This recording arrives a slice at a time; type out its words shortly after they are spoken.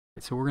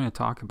So we're going to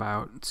talk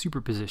about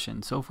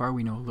superposition. So far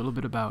we know a little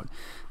bit about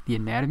the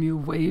anatomy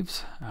of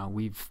waves.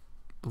 We've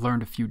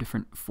learned a few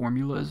different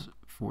formulas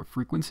for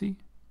frequency,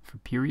 for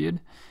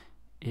period,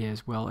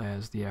 as well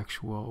as the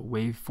actual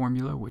wave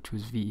formula, which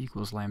was V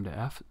equals lambda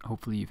F.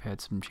 Hopefully you've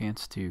had some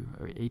chance to,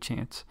 or a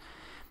chance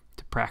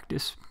to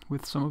practice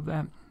with some of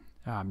that.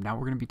 Now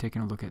we're going to be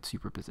taking a look at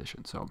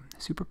superposition. So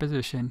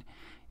superposition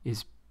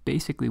is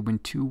basically when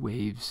two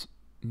waves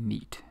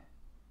meet,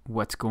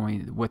 what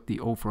the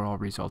overall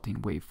resulting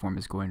waveform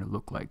is going to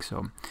look like.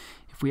 So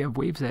if we have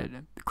waves that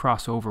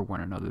cross over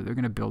one another, they're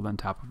going to build on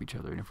top of each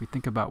other. And if we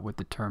think about what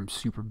the term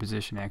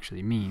superposition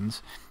actually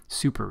means,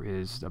 super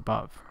is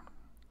above,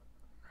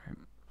 right?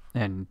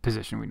 And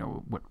position, we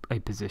know what a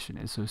position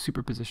is. So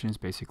superposition is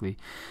basically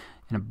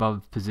an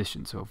above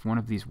position. So if one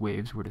of these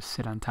waves were to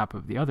sit on top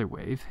of the other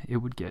wave, it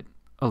would get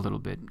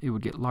it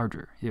would get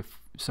larger. If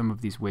some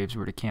of these waves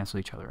were to cancel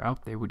each other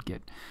out, they would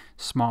get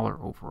smaller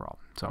overall.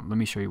 So let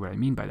me show you what I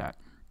mean by that.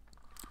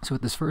 So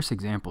with this first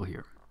example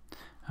here,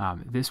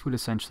 this would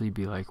essentially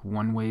be like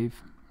one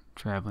wave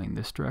traveling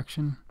this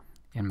direction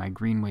and my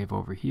green wave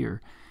over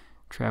here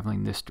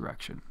traveling this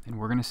direction. And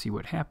we're going to see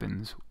what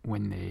happens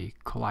when they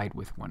collide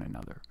with one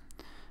another.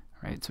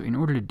 Right? So in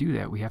order to do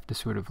that, we have to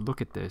sort of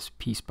look at this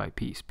piece by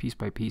piece. Piece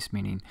by piece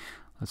meaning,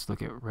 let's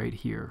look at right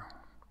here,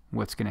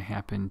 what's going to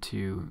happen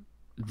to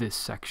this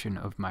section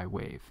of my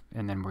wave,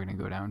 and then we're going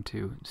to go down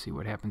to see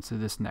what happens to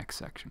this next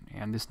section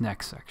and this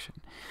next section.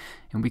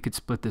 And we could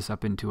split this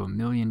up into a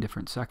million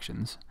different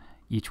sections,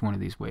 each one of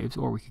these waves,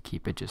 or we could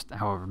keep it just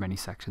however many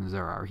sections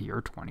there are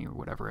here, 20 or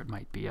whatever it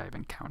might be. I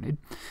haven't counted,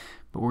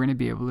 but we're going to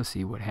be able to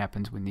see what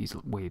happens when these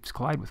waves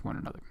collide with one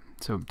another.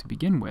 So to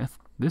begin with,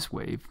 this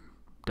wave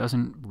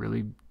doesn't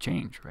really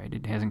change, right?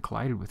 It hasn't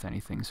collided with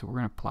anything, so we're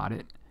going to plot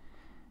it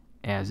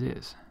as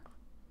is.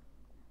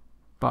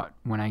 But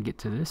when I get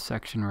to this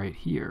section right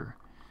here,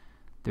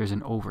 there's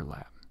an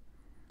overlap.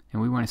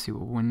 And we want to see,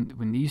 well,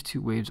 when these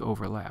two waves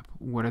overlap,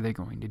 what are they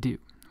going to do?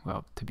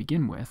 Well, to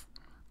begin with,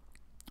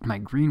 my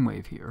green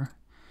wave here,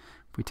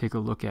 if we take a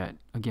look at,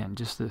 again,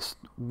 just this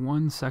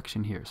one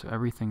section here, so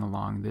everything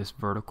along this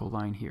vertical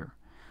line here,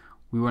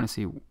 we want to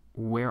see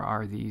where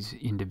are these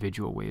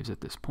individual waves at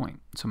this point.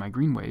 So my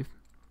green wave,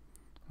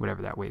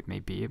 whatever that wave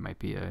may be, it might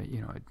be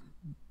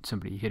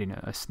somebody hitting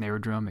a snare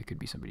drum, it could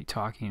be somebody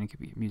talking, it could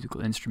be a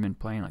musical instrument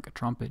playing like a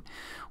trumpet.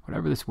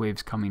 Whatever this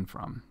wave's coming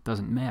from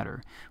doesn't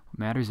matter. What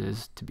matters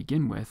is, to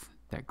begin with,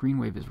 that green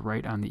wave is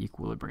right on the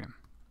equilibrium,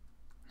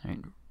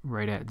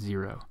 right at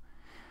 0.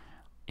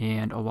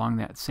 And along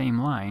that same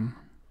line,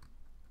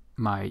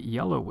 my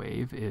yellow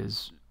wave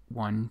is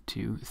 1,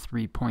 2,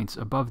 3 points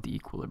above the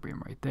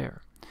equilibrium right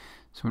there.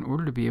 So in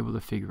order to be able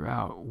to figure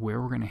out where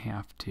we're going to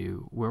have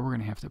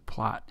to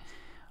plot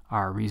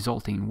our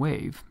resulting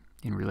wave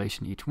in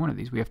relation to each one of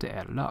these, we have to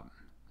add it up.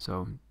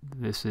 So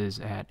this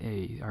is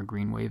our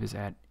green wave is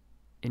at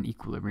an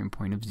equilibrium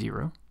point of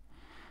 0.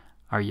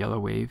 Our yellow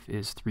wave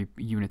is 3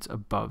 units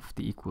above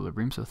the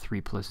equilibrium, so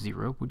 3 plus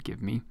 0 would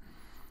give me,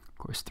 of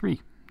course,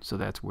 3. So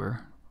that's what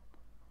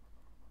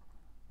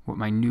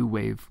my new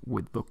wave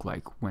would look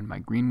like when my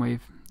green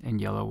wave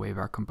and yellow wave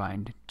are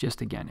combined,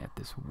 just again at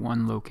this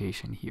one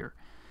location here.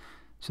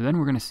 So then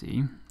we're going to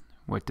see,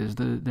 what does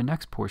the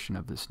next portion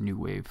of this new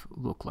wave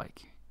look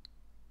like?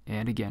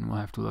 And again, we'll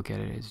have to look at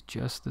it as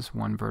just this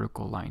one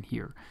vertical line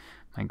here.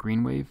 My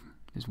green wave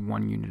is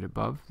 1 unit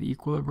above the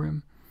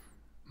equilibrium.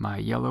 My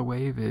yellow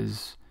wave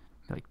is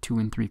like 2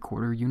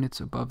 3/4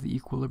 units above the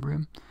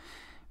equilibrium.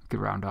 We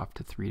could round off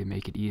to 3 to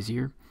make it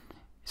easier.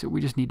 So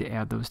we just need to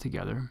add those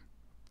together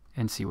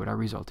and see what our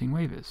resulting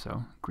wave is.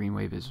 So green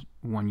wave is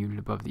 1 unit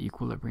above the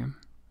equilibrium.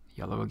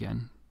 Yellow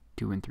again,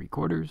 2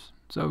 3/4.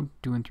 So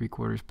 2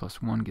 3/4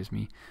 plus 1 gives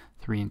me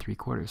 3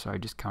 3/4. So I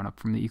just count up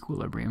from the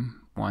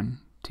equilibrium. 1,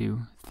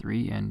 2,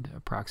 3, and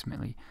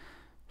approximately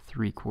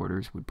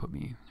 3/4 would put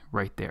me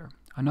right there.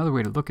 Another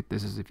way to look at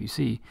this is, if you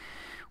see,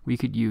 we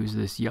could use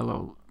this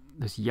yellow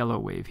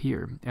wave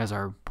here as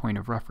our point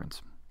of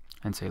reference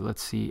and say,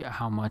 let's see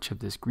how much of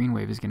this green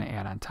wave is going to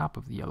add on top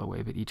of the yellow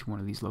wave at each one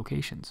of these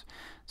locations.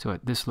 So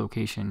at this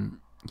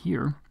location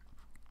here,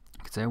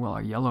 I could say, well,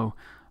 our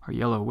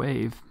yellow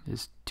wave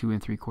is 2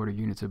 3/4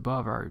 units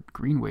above, our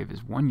green wave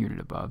is 1 unit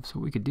above. So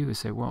what we could do is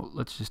say, well,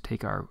 let's just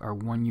take our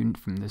 1 unit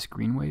from this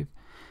green wave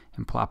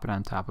and plop it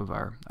on top of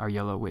our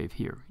yellow wave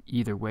here.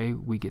 Either way,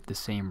 we get the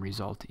same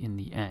result in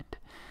the end.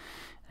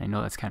 And I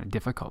know that's kind of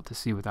difficult to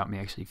see without me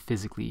actually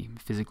physically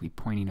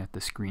pointing at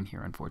the screen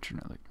here,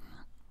 unfortunately.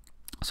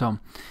 So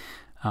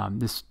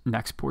this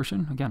next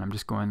portion, again, I'm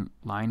just going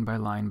line by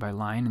line by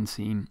line and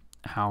seeing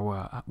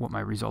what my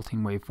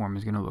resulting waveform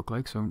is going to look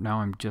like. So now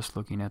I'm just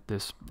looking at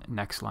this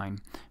next line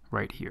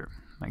right here.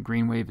 My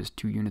green wave is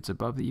 2 units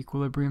above the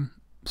equilibrium.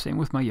 Same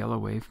with my yellow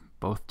wave,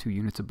 both 2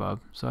 units above.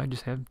 So I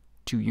just have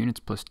 2 units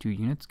plus 2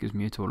 units gives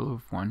me a total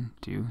of 1,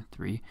 2,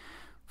 3,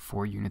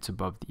 4 units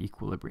above the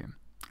equilibrium.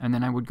 And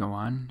then I would go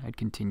on, I'd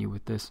continue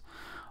with this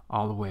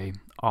all the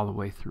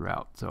way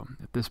throughout. So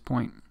at this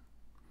point,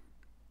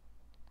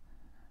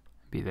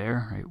 be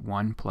there, right?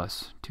 1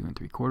 plus 2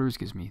 3/4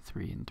 gives me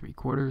 3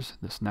 3/4.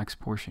 This next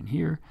portion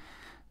here,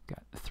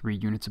 got 3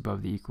 units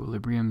above the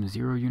equilibrium,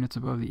 0 units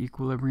above the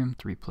equilibrium.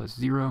 3 plus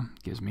 0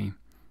 gives me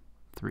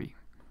 3.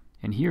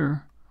 And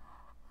here,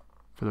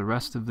 for the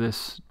rest of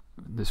this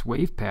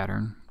wave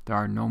pattern, there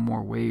are no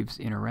more waves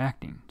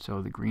interacting.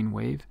 So the green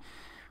wave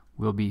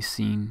will be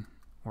seen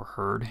or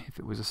heard, if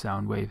it was a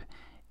sound wave,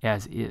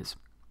 as is.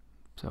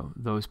 So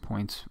those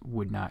points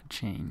would not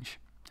change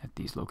at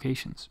these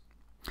locations.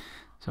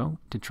 So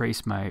to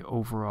trace my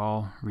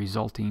overall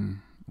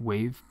resulting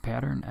wave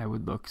pattern, I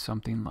would look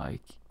something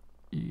like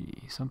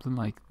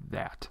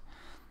that.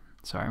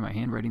 Sorry, my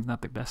handwriting's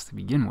not the best to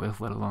begin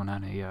with, let alone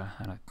on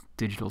a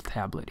digital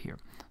tablet here.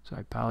 So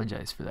I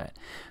apologize for that.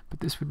 But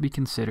this would be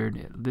considered,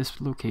 at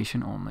this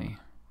location only,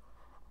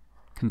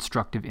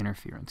 constructive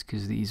interference,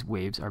 because these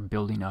waves are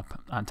building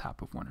up on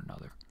top of one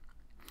another.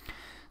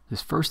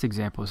 This first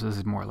example, so this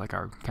is more like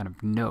our kind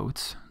of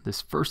notes.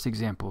 This first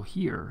example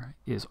here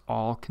is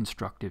all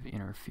constructive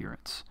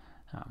interference.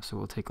 So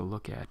we'll take a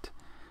look at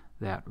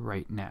that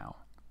right now.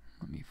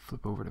 Let me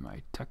flip over to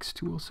my text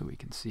tool so we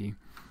can see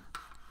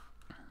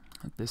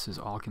that this is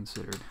all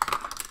considered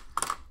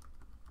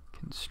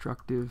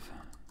constructive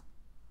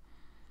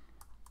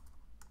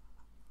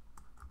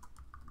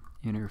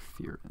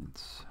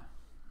interference.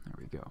 There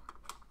we go.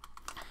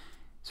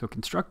 So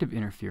constructive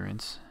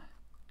interference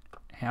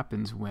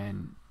happens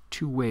when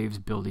two waves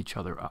build each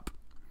other up.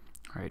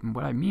 All right, and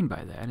what I mean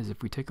by that is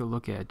if we take a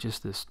look at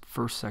just this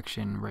first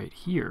section right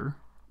here,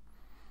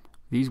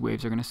 these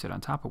waves are going to sit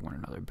on top of one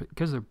another, but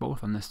because they're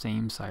both on the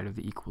same side of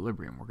the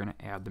equilibrium, we're going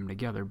to add them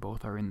together.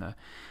 Both are in the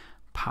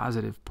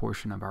positive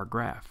portion of our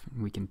graph.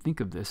 And we can think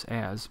of this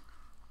as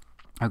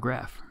a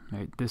graph.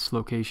 Right? This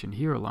location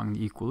here along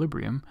the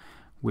equilibrium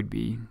would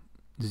be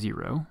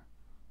 0.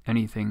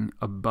 Anything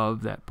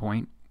above that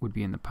point would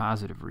be in the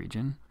positive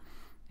region.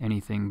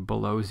 Anything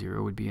below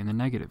 0 would be in the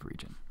negative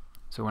region.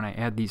 So when I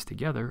add these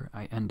together,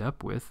 I end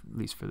up with, at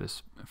least for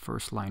this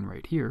first line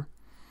right here,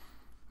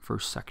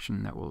 first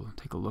section that we'll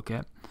take a look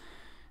at,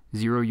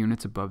 0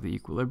 units above the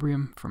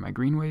equilibrium for my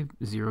green wave,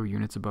 0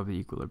 units above the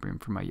equilibrium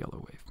for my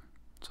yellow wave.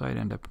 So I'd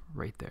end up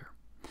right there.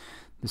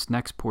 This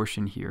next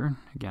portion here,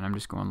 again, I'm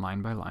just going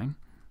line by line.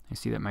 I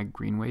see that my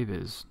green wave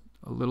is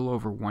a little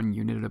over 1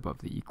 unit above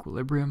the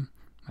equilibrium.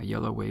 My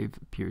yellow wave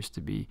appears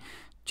to be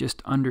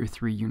just under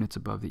 3 units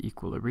above the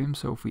equilibrium.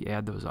 So if we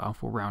add those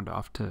off, we'll round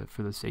off to,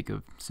 for the sake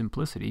of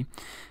simplicity,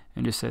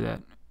 and just say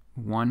that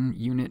 1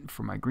 unit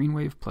for my green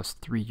wave plus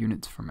 3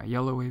 units for my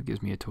yellow wave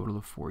gives me a total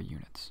of 4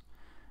 units.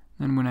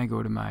 Then when I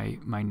go to my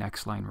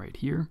next line right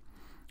here,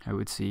 I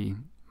would see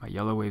my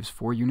yellow wave's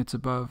 4 units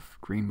above,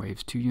 green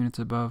wave's 2 units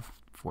above.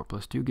 4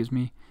 plus 2 gives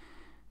me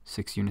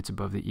 6 units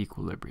above the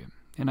equilibrium.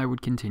 And I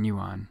would continue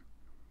on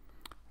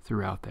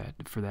throughout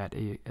that for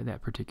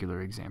that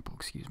particular example,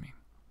 excuse me.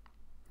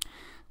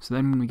 So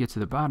then when we get to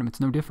the bottom, it's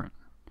no different.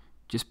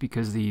 Just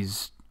because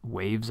these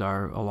waves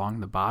are along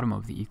the bottom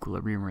of the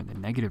equilibrium or in the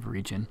negative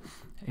region,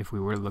 if we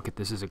were to look at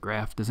this as a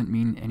graph, doesn't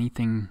mean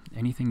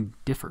anything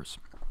differs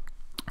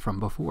from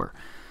before.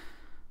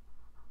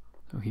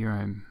 So here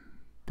I'm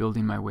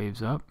building my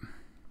waves up.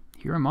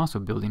 Here I'm also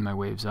building my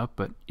waves up,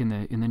 but in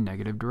the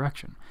negative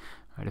direction.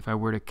 Right? If I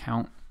were to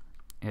count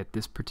at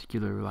this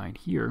particular line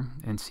here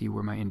and see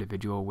where my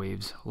individual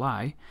waves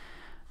lie,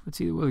 let's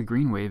see, well, the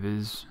green wave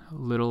is a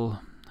little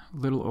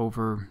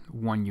over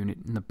 1 unit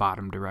in the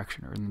bottom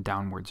direction, or in the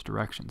downwards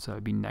direction, so that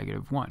would be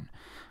 -1.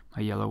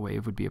 My yellow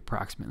wave would be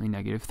approximately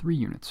 -3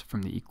 units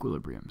from the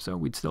equilibrium. So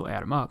we'd still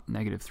add them up.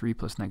 -3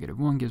 plus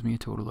 -1 gives me a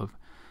total of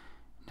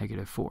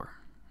 -4.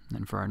 And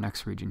then for our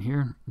next region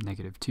here,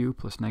 -2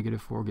 plus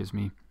 -4 gives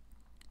me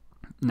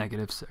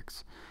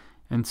 -6.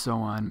 And so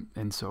on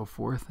and so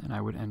forth, and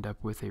I would end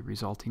up with a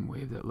resulting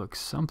wave that looks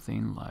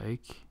something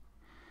like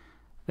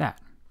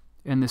that.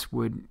 And this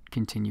would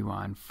continue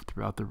on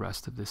throughout the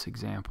rest of this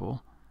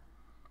example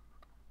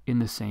in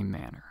the same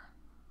manner.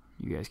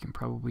 You guys can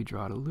probably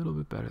draw it a little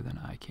bit better than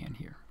I can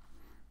here.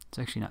 It's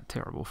actually not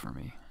terrible for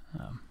me.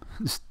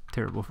 It's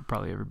terrible for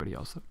probably everybody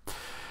else.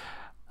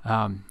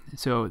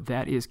 So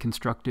that is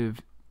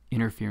constructive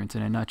interference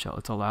in a nutshell.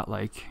 It's a lot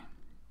like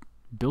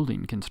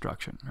building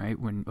construction, right?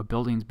 When a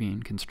building's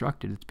being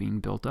constructed, it's being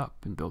built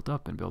up and built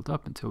up and built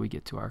up until we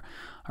get to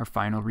our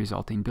final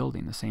resulting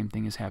building. The same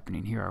thing is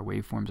happening here. Our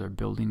waveforms are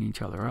building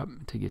each other up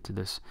to get to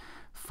this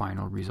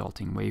final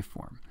resulting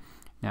waveform.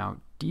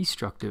 Now,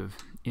 destructive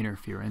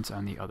interference,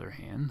 on the other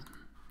hand,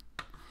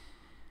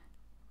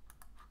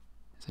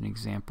 is an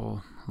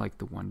example like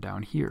the one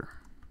down here.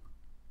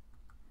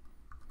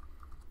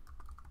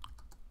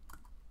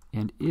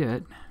 And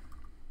it,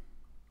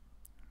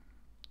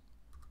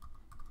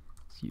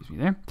 excuse me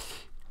there,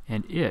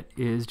 and it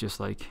is just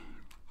like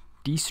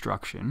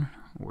destruction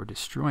or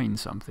destroying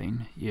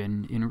something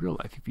in real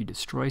life. If you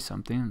destroy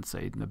something, let's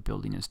say the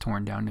building is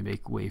torn down to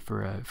make way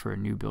for a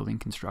new building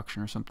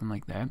construction or something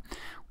like that,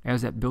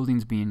 as that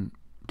building's being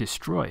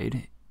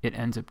destroyed, it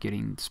ends up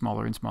getting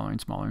smaller and smaller and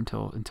smaller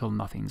until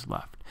nothing's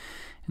left.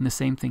 And the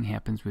same thing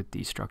happens with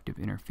destructive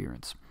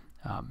interference.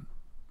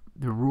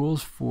 the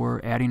rules for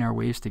adding our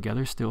waves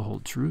together still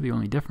hold true. The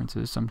only difference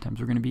is sometimes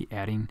we're going to be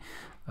adding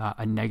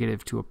a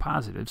negative to a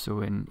positive,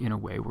 so in a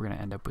way we're going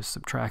to end up with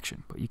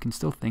subtraction. But you can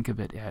still think of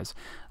it as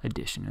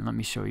addition, and let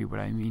me show you what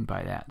I mean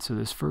by that. So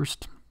this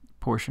first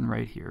portion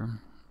right here,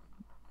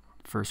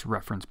 first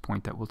reference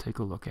point that we'll take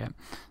a look at,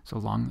 so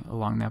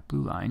along that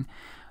blue line,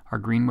 our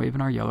green wave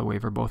and our yellow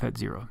wave are both at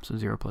 0. So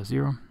 0 plus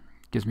 0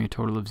 gives me a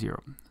total of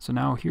 0. So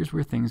now here's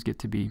where things get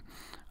to be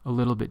a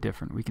little bit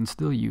different. We can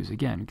still use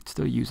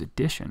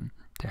addition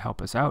to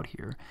help us out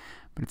here,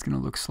 but it's going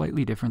to look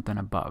slightly different than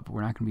above.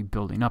 We're not going to be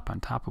building up on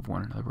top of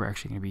one another. We're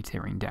actually going to be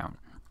tearing down.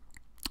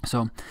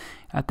 So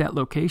at that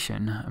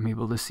location, I'm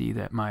able to see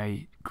that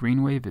my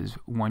green wave is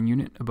 1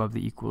 unit above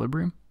the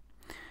equilibrium.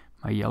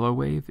 My yellow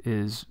wave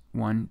is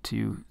 1,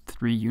 2,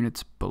 3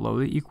 units below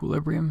the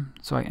equilibrium.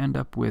 So I end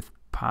up with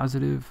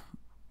positive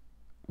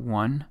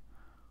 1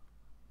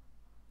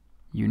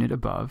 unit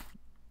above,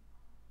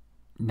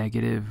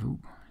 negative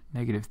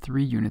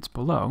 3 units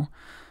below.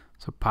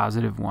 So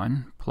positive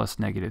 1 plus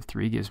negative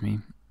 3 gives me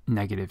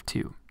negative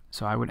 2.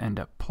 So I would end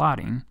up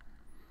plotting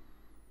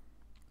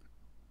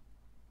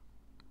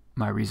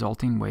my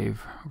resulting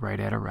wave right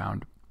at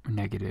around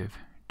negative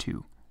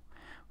 2.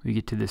 We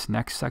get to this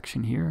next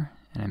section here,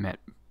 and I'm at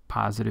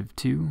positive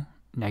 2,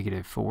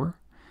 negative 4.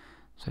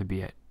 So I'd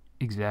be at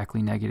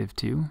exactly negative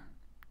 2.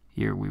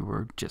 Here we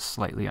were just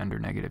slightly under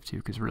negative 2,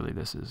 because really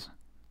this is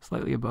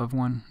slightly above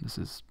 1. This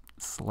is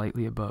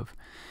slightly above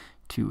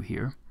 2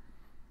 here.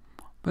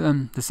 But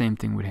then the same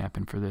thing would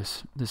happen for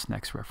this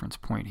next reference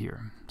point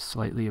here.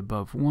 Slightly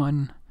above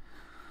 1,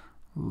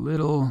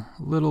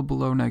 little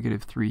below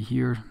negative 3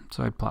 here,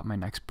 so I'd plot my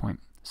next point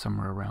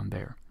somewhere around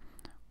there.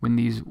 When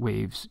these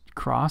waves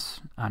cross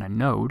on a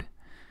node,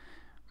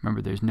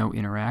 remember there's no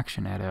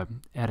interaction at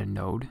a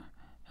node,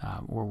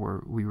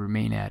 or we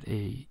remain at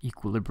a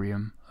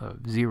equilibrium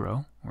of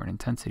 0, or an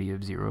intensity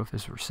of 0. If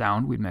this were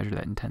sound, we'd measure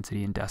that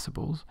intensity in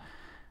decibels.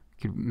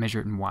 We could measure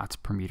it in watts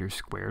per meter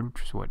squared,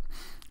 which is what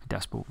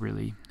decibel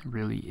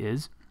really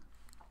is.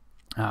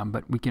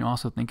 But we can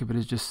also think of it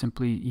as just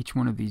simply each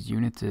one of these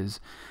units is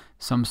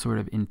some sort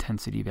of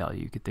intensity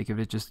value. You could think of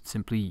it as just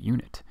simply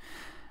unit.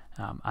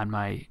 On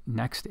my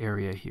next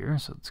area here,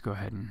 so let's go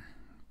ahead and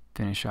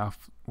finish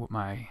off what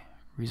my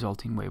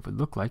resulting wave would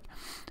look like.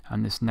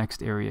 On this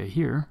next area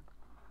here,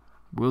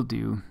 we'll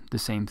do the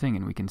same thing,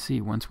 and we can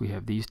see once we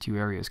have these two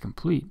areas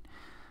complete,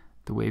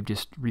 the wave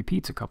just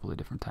repeats a couple of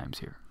different times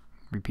here.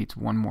 Repeats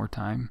one more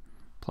time,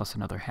 plus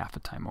another half a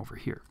time over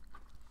here.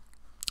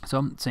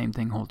 So same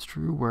thing holds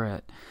true. We're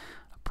at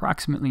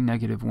approximately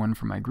negative 1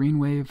 for my green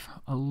wave,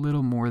 a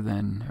little more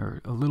than,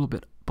 or a little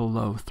bit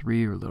below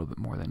 3, or a little bit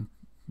more than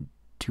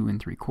 2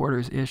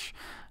 3/4-ish,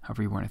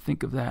 however you want to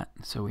think of that.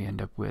 So we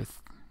end up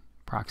with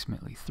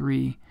approximately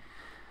 3,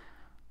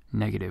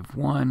 negative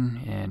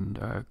 1 and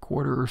a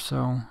quarter or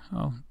so.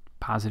 Oh,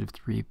 positive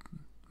 3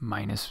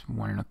 minus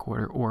 1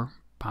 1/4, or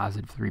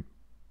positive 3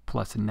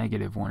 plus a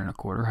negative 1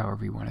 1/4,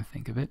 however you want to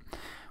think of it,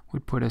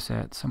 would put us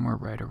at somewhere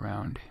right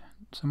around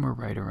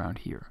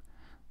here.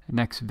 The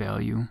next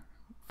value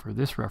for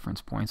this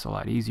reference point is a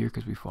lot easier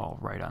because we fall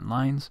right on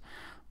lines.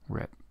 We're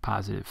at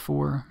positive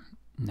 4,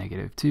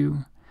 negative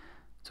 2.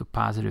 So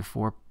positive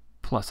 4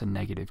 plus a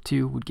negative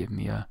 2 would give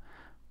me a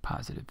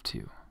positive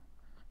 2.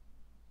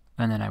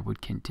 And then I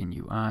would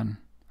continue on.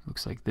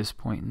 Looks like this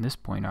point and this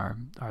point are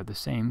the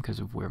same because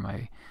of where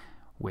my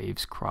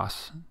waves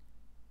cross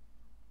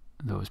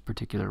those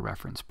particular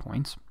reference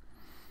points.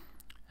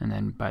 And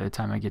then by the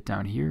time I get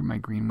down here, my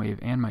green wave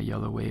and my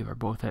yellow wave are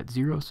both at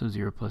 0, so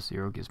 0 plus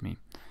 0 gives me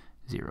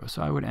 0.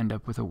 So I would end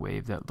up with a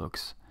wave that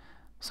looks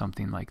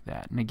something like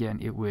that. And again,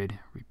 it would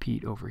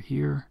repeat over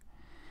here,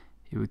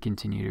 it would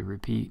continue to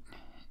repeat,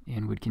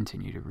 and would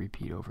continue to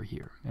repeat over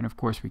here. And of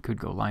course, we could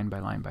go line by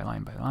line by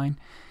line by line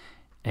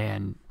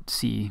and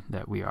see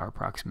that we are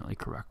approximately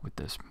correct with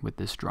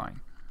this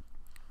drawing.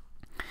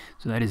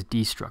 So that is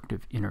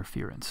destructive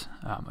interference.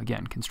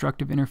 Again,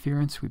 constructive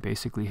interference, we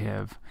basically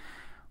have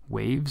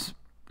waves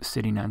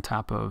sitting on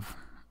top of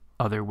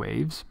other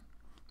waves.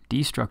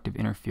 Destructive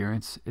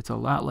interference, it's a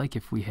lot like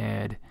if we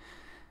had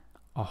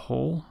a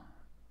hole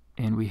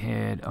and we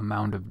had a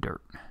mound of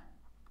dirt.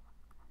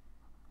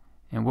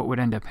 And what would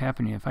end up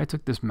happening if I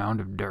took this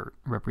mound of dirt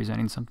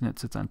representing something that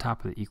sits on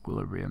top of the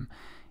equilibrium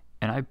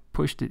and I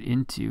pushed it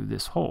into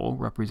this hole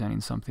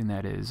representing something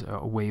that is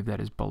a wave that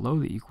is below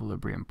the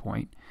equilibrium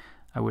point,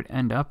 I would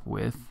end up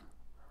with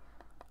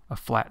a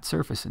flat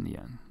surface in the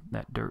end,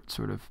 that dirt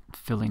sort of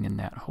filling in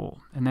that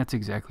hole. And that's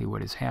exactly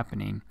what is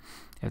happening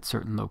at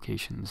certain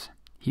locations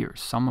here.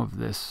 Some of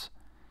this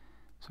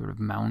sort of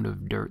mound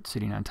of dirt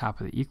sitting on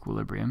top of the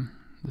equilibrium,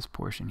 this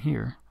portion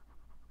here,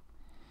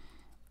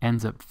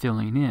 ends up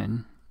filling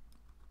in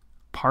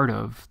part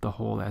of the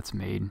hole that's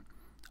made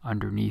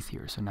underneath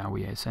here. So now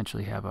we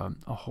essentially have a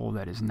hole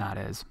that is not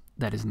as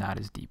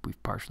deep.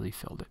 We've partially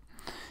filled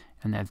it.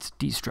 And that's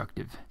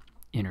destructive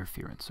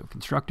interference. So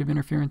constructive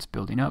interference,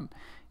 building up;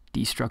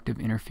 destructive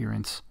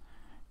interference,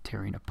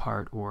 tearing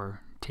apart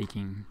or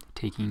taking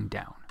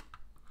down.